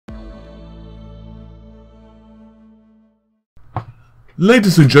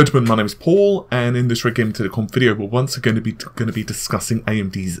Ladies and gentlemen, my name is Paul, and in this Radeon Pro video, we're once again going to be discussing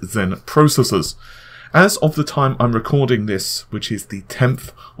AMD's Zen processors. As of the time I'm recording this, which is the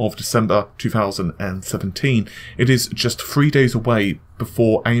 10th of December 2017, it is just 3 days away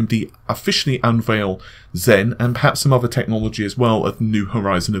before AMD officially unveil Zen and perhaps some other technology as well at the New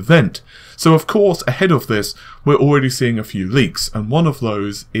Horizon event. So of course, ahead of this, we're already seeing a few leaks, and one of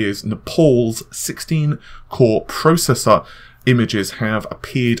those is Naples' 16-core processor. Images have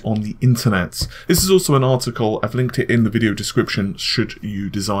appeared on the internet. This is also an article. I've linked it in the video description should you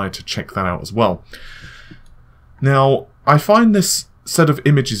desire to check that out as well. Now, I find this set of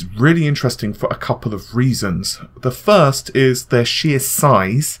images really interesting for a couple of reasons. The first is their sheer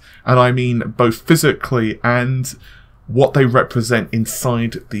size, and I mean both physically and what they represent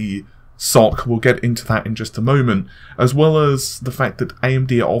inside the SoC. We'll get into that in just a moment, as well as the fact that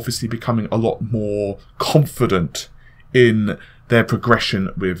AMD are obviously becoming a lot more confident in their progression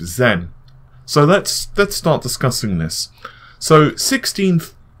with Zen. So let's start discussing this. So 16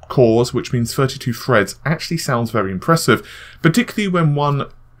 cores, which means 32 threads, actually sounds very impressive, particularly when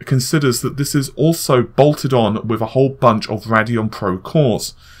one considers that this is also bolted on with a whole bunch of Radeon Pro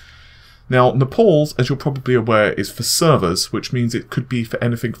cores. Now, Naples, as you're probably aware, is for servers, which means it could be for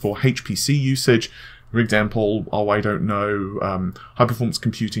anything for HPC usage. For example, I don't know, high-performance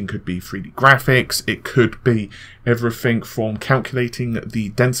computing could be 3D graphics, it could be everything from calculating the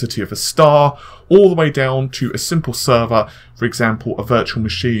density of a star, all the way down to a simple server, for example, a virtual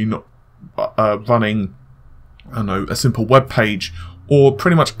machine running, I don't know, a simple web page, or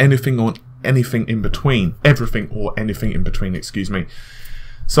pretty much anything or anything in between. Everything or anything in between, excuse me.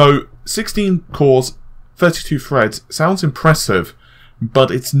 So, 16 cores, 32 threads, sounds impressive,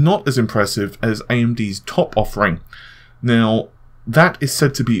 but it's not as impressive as AMD's top offering. Now, that is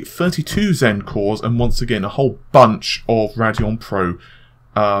said to be 32 Zen cores and once again a whole bunch of Radeon Pro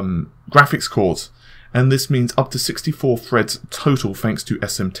graphics cores. And this means up to 64 threads total thanks to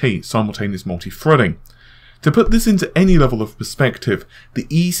SMT, simultaneous multi-threading. To put this into any level of perspective, the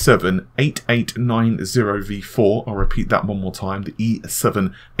E7-8890V4, I'll repeat that one more time, the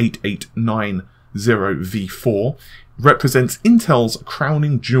E7-8890V4, represents Intel's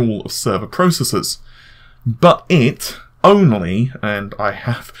crowning jewel of server processors. But it only, and I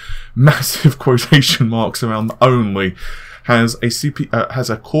have massive quotation marks around the only, has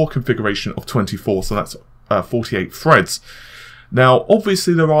a core configuration of 24, so that's 48 threads. Now,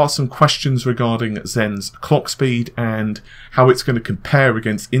 obviously there are some questions regarding Zen's clock speed and how it's going to compare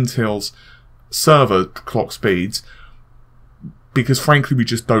against Intel's server clock speeds, because frankly we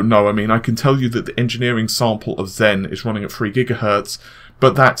just don't know. I mean, I can tell you that the engineering sample of Zen is running at 3 GHz,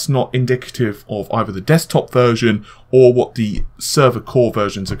 but that's not indicative of either the desktop version or what the server core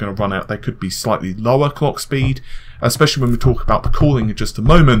versions are going to run at. They could be slightly lower clock speed, especially when we talk about the cooling in just a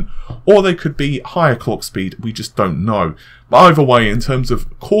moment, or they could be higher clock speed. We just don't know. But either way, in terms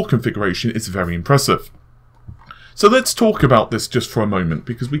of core configuration, it's very impressive. So let's talk about this just for a moment,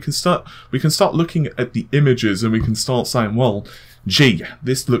 because we can start looking at the images and we can start saying, well, gee,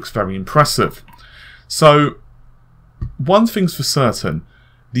 this looks very impressive. So one thing's for certain,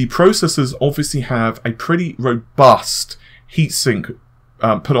 the processors obviously have a pretty robust heatsink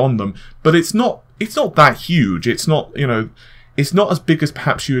put on them, but it's not that huge. It's not, you know, it's not as big as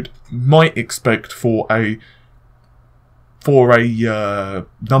perhaps you might expect for a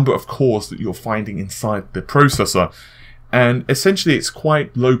number of cores that you're finding inside the processor, and essentially it's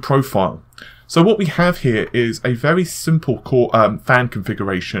quite low profile. So what we have here is a very simple core fan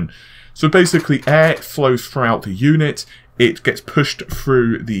configuration. So basically air flows throughout the unit, it gets pushed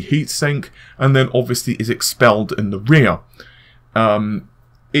through the heatsink, and then obviously is expelled in the rear.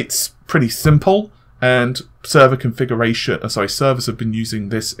 It's pretty simple, and servers have been using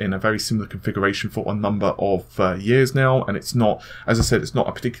this in a very similar configuration for a number of years now, and it's not, as I said, it's not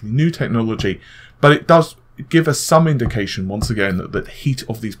a particularly new technology, but it does give us some indication, once again, that the heat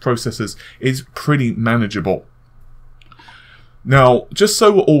of these processors is pretty manageable. Now, just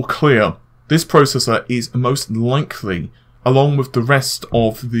so we're all clear, this processor is most likely, along with the rest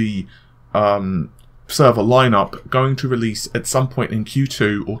of the server lineup, going to release at some point in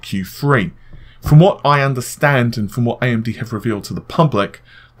Q2 or Q3. From what I understand and from what AMD have revealed to the public,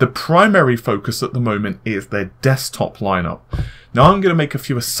 the primary focus at the moment is their desktop lineup. Now I'm going to make a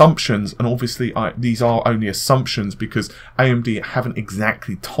few assumptions, and obviously these are only assumptions because AMD haven't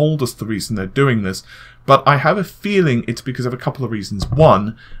exactly told us the reason they're doing this, but I have a feeling it's because of a couple of reasons.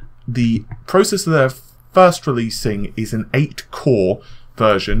 One, the processor they're first releasing is an 8-core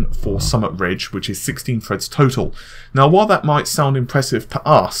version for Summit Ridge, which is 16 threads total. Now while that might sound impressive to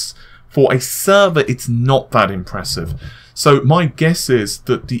us, For a server, it's not that impressive. So my guess is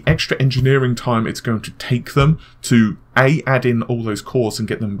that the extra engineering time it's going to take them to add in all those cores and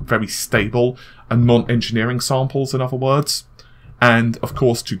get them very stable and non-engineering samples, in other words, and of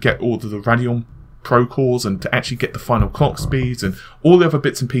course to get all of the Radeon Pro cores and to actually get the final clock speeds and all the other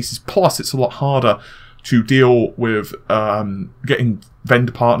bits and pieces. Plus, it's a lot harder to deal with getting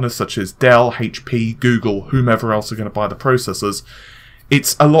vendor partners such as Dell, HP, Google, whomever else are going to buy the processors.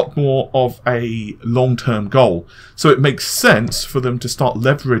 It's a lot more of a long-term goal. So it makes sense for them to start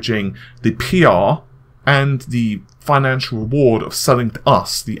leveraging the PR and the financial reward of selling to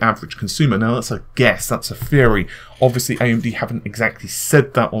us, the average consumer. Now, that's a guess, that's a theory. Obviously, AMD haven't exactly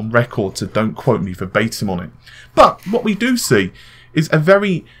said that on record, so don't quote me verbatim on it. But what we do see is a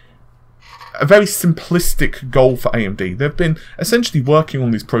very simplistic goal for AMD. They've been essentially working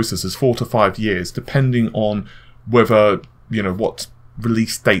on these processors 4 to 5 years, depending on whether, you know, what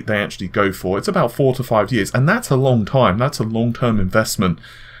release date they actually go for. It's about 4 to 5 years, and that's a long time. That's a long-term investment.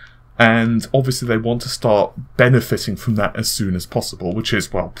 And obviously they want to start benefiting from that as soon as possible, which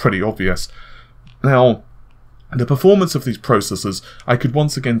is, well, pretty obvious. Now, the performance of these processors, I could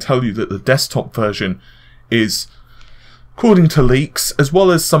once again tell you that the desktop version is, according to leaks, as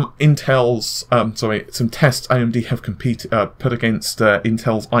well as some Intel's, some tests AMD have put against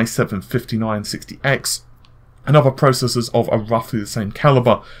Intel's i7-5960X, and other processors of a roughly the same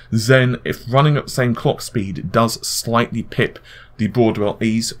caliber, Zen, if running at the same clock speed, does slightly pip the Broadwell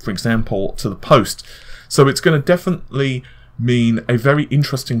E's, for example, to the post. So it's going to definitely mean a very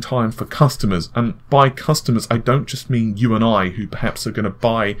interesting time for customers. And by customers, I don't just mean you and I, who perhaps are going to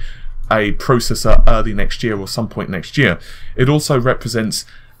buy a processor early next year or some point next year. It also represents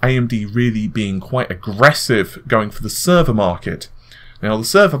AMD really being quite aggressive going for the server market. Now, the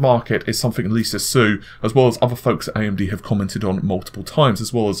server market is something Lisa Su, as well as other folks at AMD, have commented on multiple times,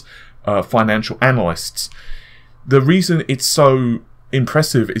 as well as financial analysts. The reason it's so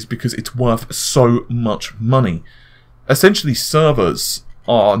impressive is because it's worth so much money. Essentially, servers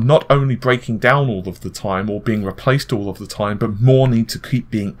are not only breaking down all of the time or being replaced all of the time, but more need to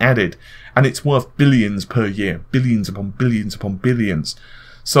keep being added. And it's worth billions per year, billions upon billions upon billions.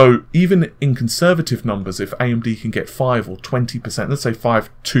 So even in conservative numbers, if AMD can get 5 or 20%, let's say 5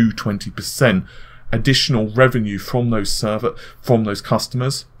 to 20% additional revenue from those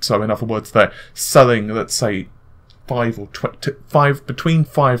customers. So in other words, they're selling, let's say, between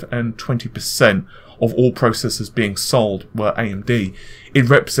 5 and 20% of all processors being sold were AMD. It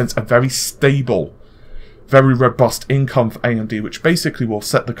represents a very stable, very robust income for AMD, which basically will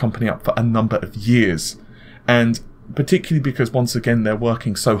set the company up for a number of years. And particularly because, once again, they're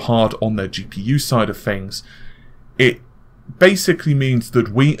working so hard on their GPU side of things, it basically means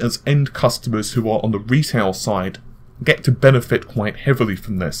that we as end customers who are on the retail side get to benefit quite heavily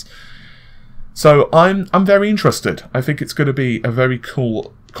from this. So I'm very interested. I think it's going to be a very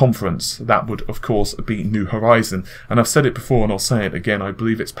cool conference. That would, of course, be New Horizon. And I've said it before and I'll say it again, I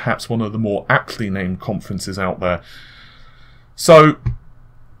believe it's perhaps one of the more aptly named conferences out there. So,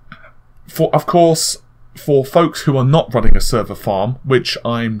 of course, for folks who are not running a server farm, which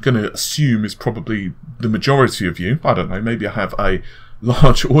I'm going to assume is probably the majority of you, I don't know, maybe I have a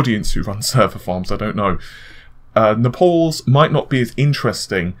large audience who run server farms, I don't know. Naples might not be as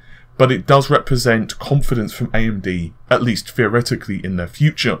interesting, but it does represent confidence from AMD, at least theoretically, in their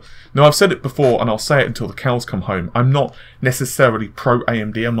future. Now, I've said it before, and I'll say it until the cows come home. I'm not necessarily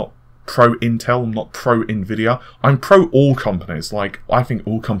pro-AMD, I'm not pro-Intel, I'm not pro-Nvidia. I'm pro all companies. Like, I think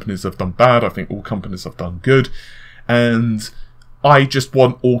all companies have done bad, I think all companies have done good, and I just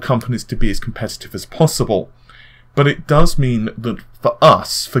want all companies to be as competitive as possible. But it does mean that for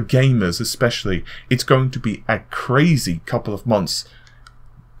us, for gamers especially, it's going to be a crazy couple of months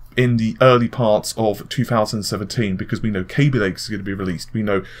in the early parts of 2017, because we know Kaby Lake is going to be released, we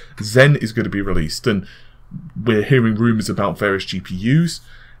know Zen is going to be released, and we're hearing rumours about various GPUs,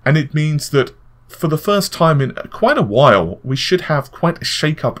 and it means that for the first time in quite a while, we should have quite a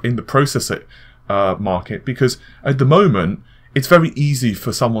shake-up in the processor market, because at the moment, it's very easy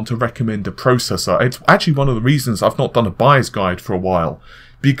for someone to recommend a processor. It's actually one of the reasons I've not done a buyer's guide for a while,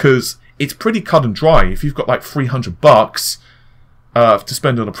 because it's pretty cut and dry. If you've got like $300 to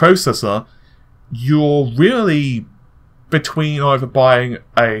spend on a processor, you're really between either buying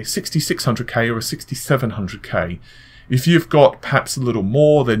a 6600K or a 6700K. If you've got perhaps a little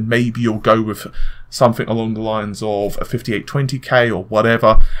more, then maybe you'll go with something along the lines of a 5820K or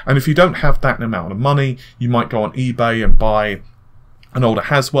whatever. And if you don't have that amount of money, you might go on eBay and buy an older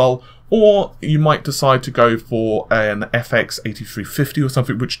Haswell, or you might decide to go for an FX 8350 or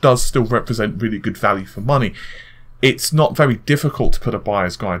something, which does still represent really good value for money. it's not very difficult to put a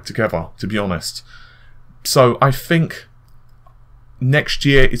buyer's guide together, to be honest. So I think next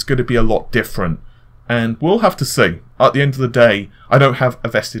year it's going to be a lot different, and we'll have to see. At the end of the day, I don't have a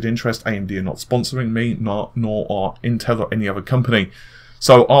vested interest. AMD are not sponsoring me, nor are Intel or any other company.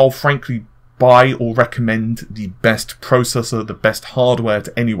 So I'll frankly buy or recommend the best processor, the best hardware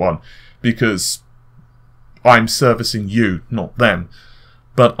to anyone, because I'm servicing you, not them.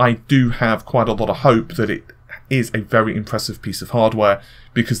 But I do have quite a lot of hope that it is a very impressive piece of hardware,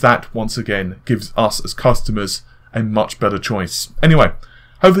 because that, once again, gives us as customers a much better choice. Anyway,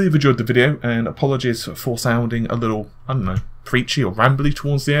 hopefully you've enjoyed the video, and apologies for sounding a little, I don't know, preachy or rambly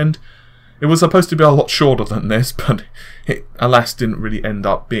towards the end. It was supposed to be a lot shorter than this, but it, alas, didn't really end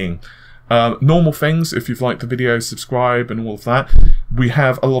up being. Normal things, if you've liked the video, subscribe and all of that. We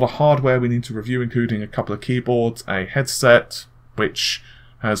have a lot of hardware we need to review, including a couple of keyboards, a headset, which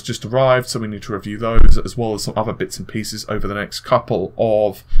has just arrived, so we need to review those, as well as some other bits and pieces over the next couple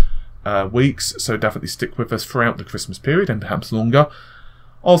of weeks. So definitely stick with us throughout the Christmas period, and perhaps longer.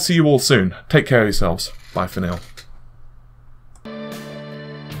 I'll see you all soon. Take care of yourselves. Bye for now.